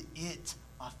 Is it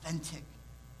authentic?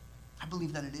 I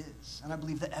believe that it is. And I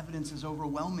believe the evidence is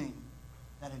overwhelming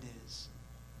that it is.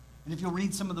 And if you'll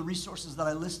read some of the resources that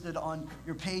I listed on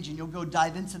your page and you'll go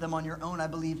dive into them on your own, I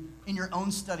believe in your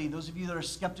own study, those of you that are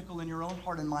skeptical in your own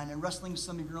heart and mind and wrestling with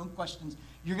some of your own questions,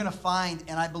 you're going to find,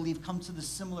 and I believe come to the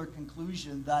similar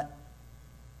conclusion that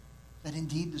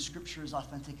indeed the Scripture is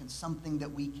authentic and something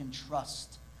that we can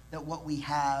trust, that what we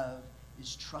have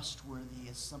is trustworthy,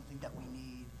 is something that we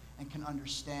need and can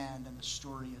understand, and the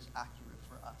story is accurate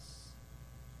for us.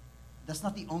 That's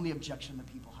not the only objection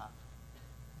that people have.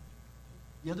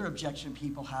 The other objection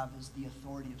people have is the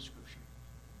authority of Scripture.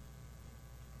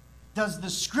 Does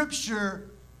the Scripture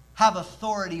have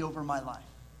authority over my life?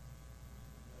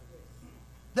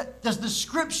 Does the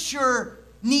Scripture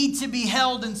need to be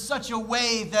held in such a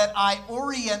way that I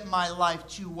orient my life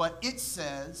to what it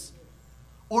says?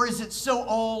 Or is it so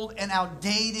old and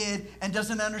outdated and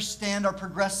doesn't understand our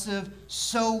progressive,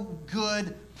 so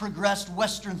good, progressed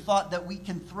Western thought that we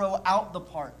can throw out the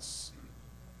parts?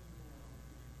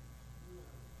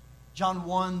 John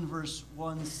 1 verse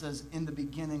 1 says, in the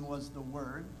beginning was the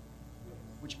Word,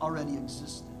 which already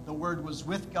existed. The Word was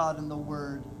with God, and the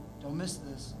Word, don't miss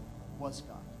this, was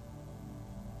God.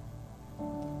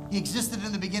 He existed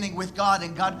in the beginning with God,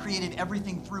 and God created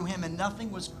everything through him, and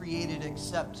nothing was created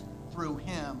except through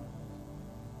him.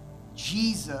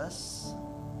 Jesus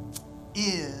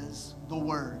is the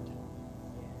Word.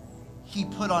 He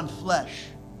put on flesh.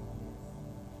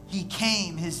 He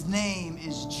came. His name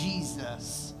is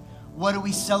Jesus. What do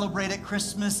we celebrate at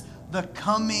Christmas? The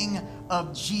coming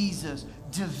of Jesus.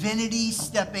 Divinity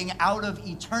stepping out of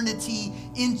eternity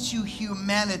into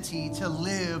humanity to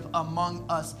live among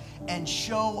us and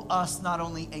show us not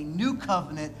only a new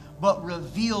covenant, but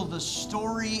reveal the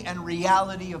story and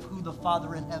reality of who the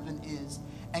Father in heaven is,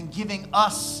 and giving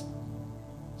us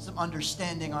some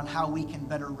understanding on how we can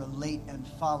better relate and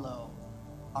follow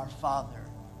our Father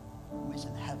who is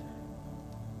in heaven.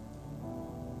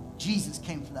 Jesus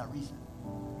came for that reason.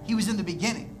 He was in the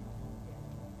beginning.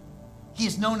 He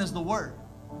is known as the Word.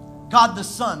 God the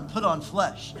Son put on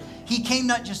flesh. He came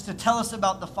not just to tell us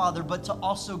about the Father, but to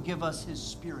also give us His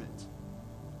Spirit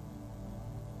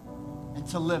and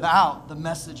to live out the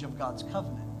message of God's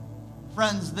covenant.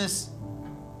 Friends, this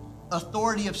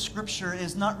authority of Scripture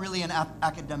is not really an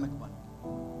academic one.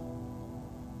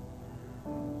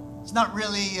 It's not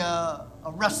really a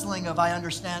wrestling of I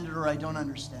understand it or I don't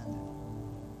understand it.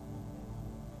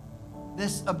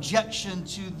 This objection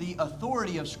to the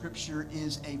authority of Scripture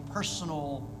is a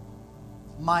personal,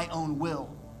 my own will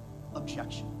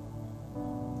objection.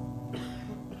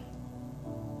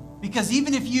 Because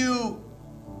even if you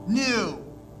knew,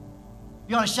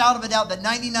 beyond a shadow of a doubt, that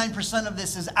 99% of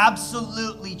this is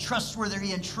absolutely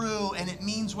trustworthy and true, and it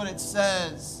means what it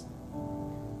says,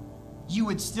 you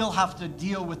would still have to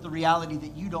deal with the reality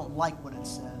that you don't like what it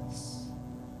says.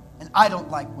 And I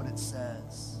don't like what it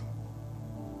says.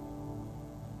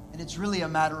 And it's really a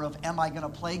matter of, am I going to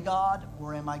play God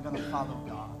or am I going to follow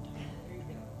God?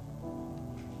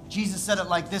 Jesus said it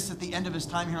like this at the end of his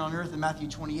time here on earth in Matthew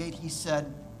 28. He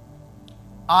said,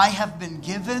 I have been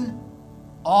given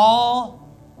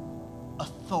all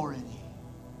authority.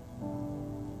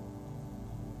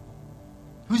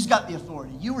 Who's got the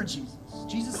authority? You or Jesus?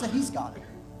 Jesus said he's got it.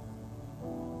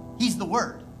 He's the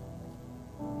Word.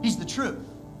 He's the truth.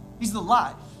 He's the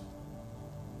life.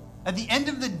 At the end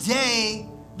of the day,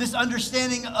 this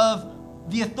understanding of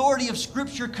the authority of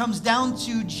Scripture comes down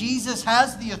to Jesus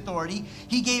has the authority.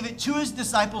 He gave it to his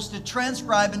disciples to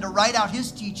transcribe and to write out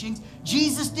his teachings.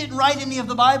 Jesus didn't write any of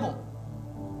the Bible.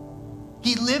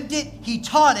 He lived it, he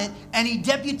taught it, and he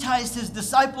deputized his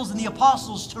disciples and the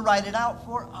apostles to write it out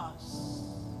for us.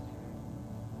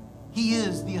 He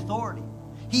is the authority.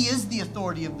 He is the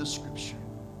authority of the Scripture.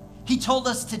 He told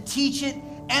us to teach it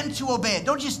and to obey it.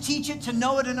 Don't just teach it to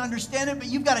know it and understand it, but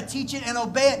you've got to teach it and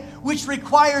obey it, which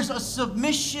requires a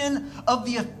submission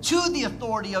to the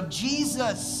authority of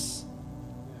Jesus.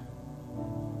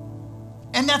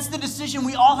 And that's the decision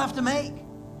we all have to make.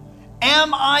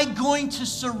 Am I going to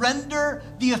surrender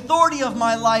the authority of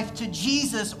my life to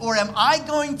Jesus, or am I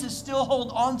going to still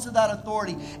hold on to that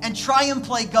authority and try and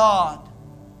play God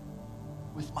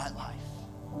with my life?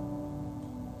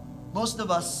 Most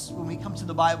of us, when we come to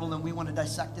the Bible and we want to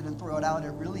dissect it and throw it out,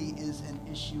 it really is an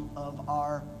issue of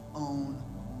our own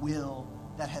will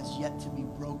that has yet to be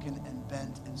broken and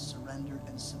bent and surrendered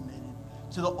and submitted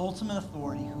to the ultimate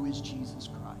authority, who is Jesus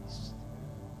Christ.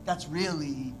 That's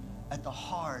really at the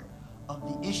heart of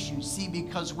the issue. See,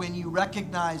 because when you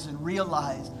recognize and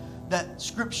realize that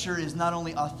Scripture is not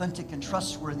only authentic and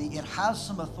trustworthy, it has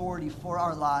some authority for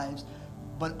our lives,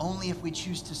 but only if we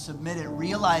choose to submit it.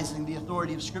 Realizing the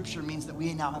authority of Scripture means that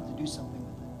we now have to do something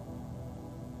with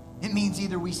it. It means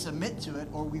either we submit to it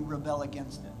or we rebel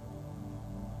against it.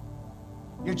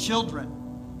 Your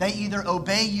children, they either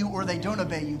obey you or they don't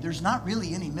obey you. There's not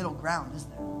really any middle ground, is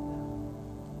there?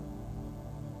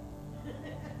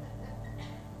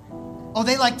 Oh,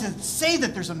 they like to say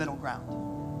that there's a middle ground.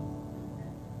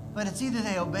 But it's either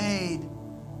they obeyed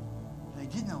or they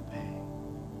didn't obey.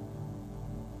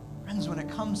 Friends, when it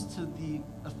comes to the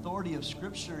authority of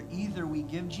Scripture, either we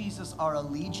give Jesus our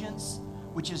allegiance,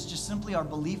 which is just simply our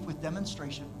belief with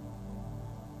demonstration,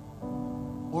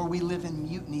 or we live in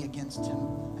mutiny against him,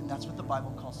 and that's what the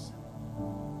Bible calls sin.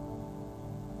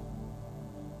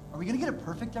 Are we going to get it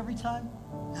perfect every time?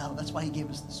 No, that's why he gave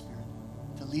us the Spirit,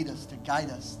 to lead us, to guide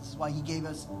us. This is why he gave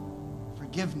us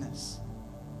forgiveness.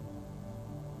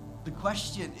 The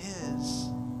question is,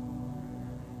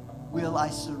 will I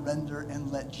surrender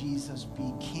and let Jesus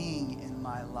be king in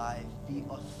my life, be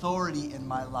authority in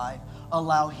my life,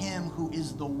 allow him who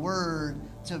is the Word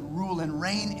to rule and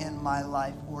reign in my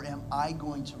life, or am I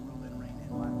going to rule and reign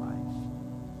in my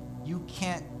life? You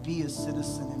can't be a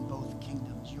citizen in both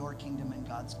kingdoms, your kingdom and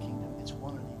God's kingdom. It's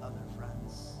one or the other,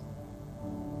 friends.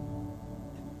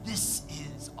 And this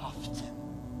is often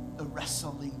the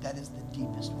wrestling that is the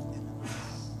deepest within us.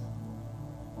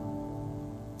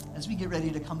 As we get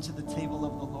ready to come to the table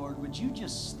of the Lord, would you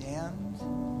just stand,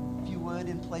 if you would,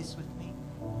 in place with me?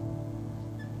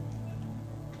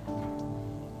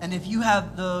 And if you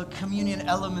have the communion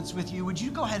elements with you, would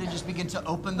you go ahead and just begin to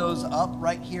open those up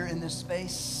right here in this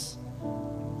space?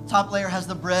 Top layer has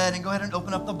the bread, and go ahead and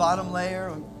open up the bottom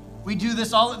layer. We do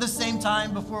this all at the same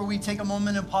time before we take a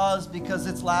moment and pause because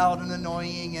it's loud and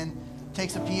annoying and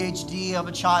takes a PhD of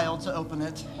a child to open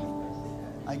it.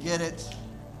 I get it.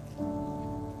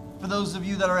 For those of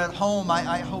you that are at home,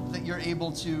 I hope that you're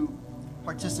able to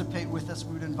participate with us.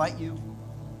 We would invite you.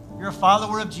 You're a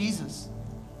follower of Jesus.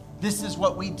 This is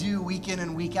what we do week in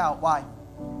and week out. Why?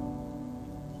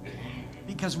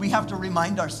 Because we have to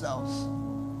remind ourselves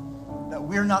that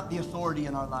we're not the authority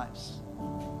in our lives.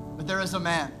 But there is a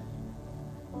man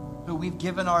who we've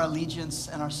given our allegiance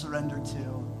and our surrender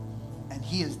to, and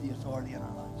he is the authority in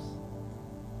our lives.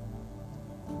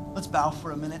 Let's bow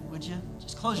for a minute, would you?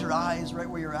 Just close your eyes right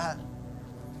where you're at.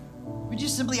 Would you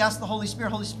simply ask the Holy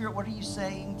Spirit, Holy Spirit, what are you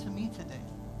saying to me today?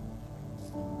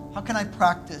 How can I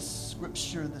practice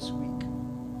Scripture this week?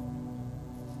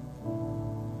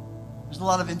 There's a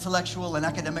lot of intellectual and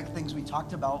academic things we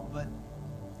talked about, but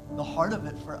the heart of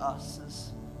it for us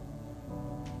is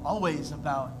always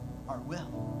about our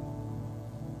will.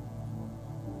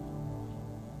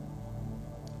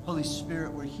 Holy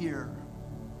Spirit, we're here.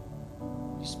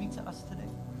 Will you speak to us today?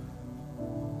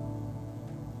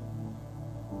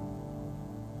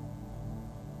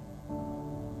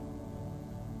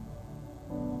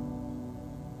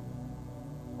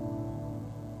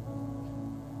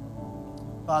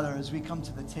 Father, as we come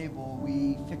to the table,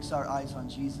 we fix our eyes on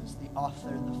Jesus, the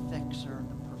author, the fixer,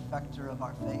 the perfecter of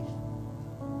our faith,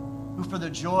 who for the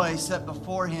joy set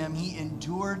before him, he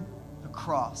endured the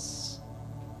cross,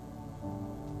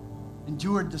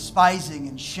 endured despising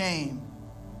and shame,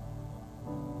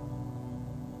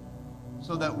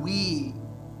 so that we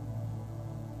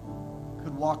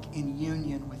could walk in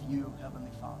union with you,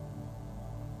 Heavenly Father,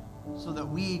 so that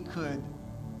we could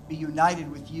be united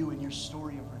with you in your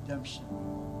story of redemption,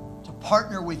 to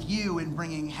partner with you in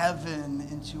bringing heaven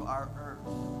into our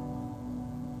earth.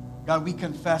 God, we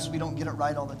confess we don't get it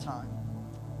right all the time.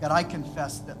 God, I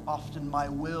confess that often my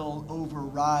will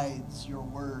overrides your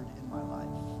word in my life.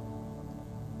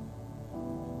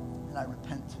 And I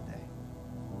repent today.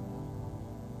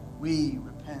 We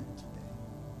repent today.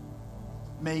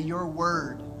 May your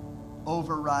word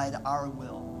override our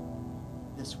will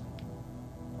this week.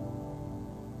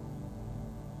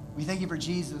 We thank you for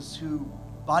Jesus, whose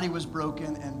body was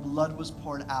broken and blood was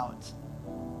poured out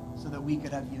so that we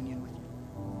could have union with you.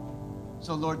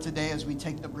 So Lord, today as we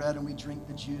take the bread and we drink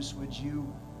the juice, would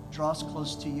you draw us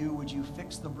close to you? Would you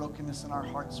fix the brokenness in our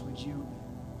hearts? Would you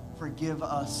forgive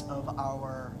us of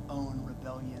our own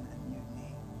rebellion and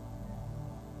mutiny?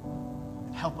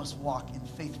 And help us walk in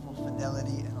faithful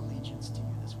fidelity and allegiance to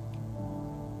you this week.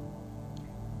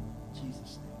 In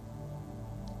Jesus' name.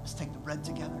 Let's take the bread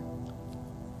together.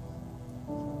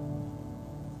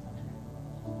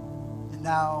 And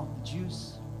now the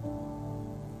juice.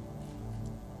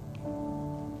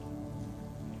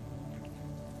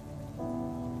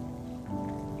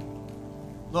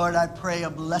 Lord, I pray a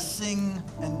blessing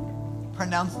and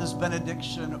pronounce this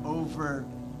benediction over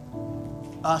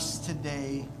us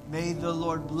today. May the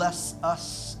Lord bless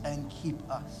us and keep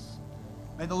us.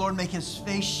 May the Lord make his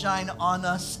face shine on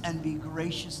us and be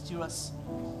gracious to us.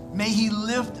 May he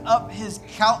lift up his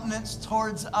countenance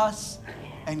towards us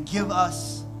and give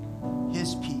us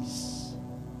his peace.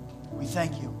 We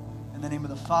thank you. In the name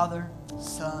of the Father,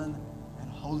 Son, and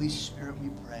Holy Spirit we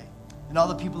pray. And all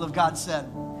the people of God said,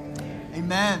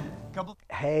 Amen.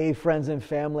 Hey, friends and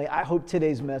family, I hope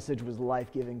today's message was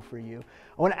life-giving for you.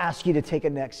 I want to ask you to take a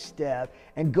next step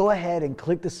and go ahead and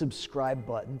click the subscribe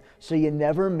button so you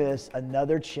never miss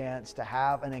another chance to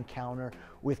have an encounter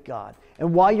with God.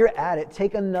 And while you're at it,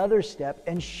 take another step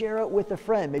and share it with a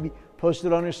friend. Maybe post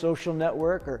it on your social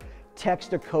network or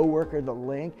text a coworker the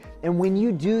link. And when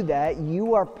you do that,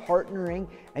 you are partnering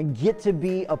and get to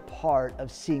be a part of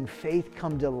seeing faith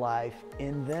come to life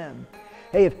in them.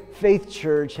 Hey, if Faith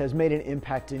Church has made an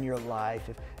impact in your life,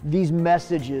 if these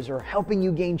messages are helping you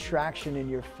gain traction in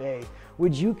your faith,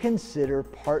 would you consider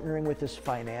partnering with us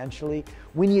financially?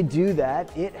 When you do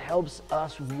that, it helps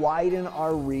us widen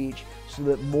our reach so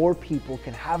that more people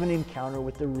can have an encounter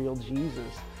with the real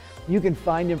Jesus. You can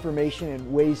find information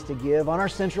and ways to give on our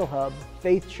central hub,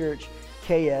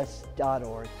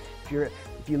 faithchurchks.org. If you're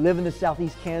If you live in the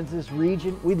Southeast Kansas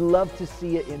region, we'd love to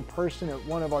see you in person at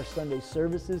one of our Sunday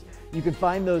services. You can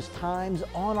find those times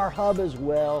on our hub as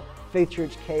well,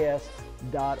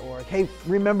 faithchurchks.org. Hey,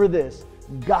 remember this,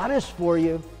 God is for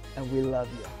you and we love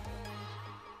you.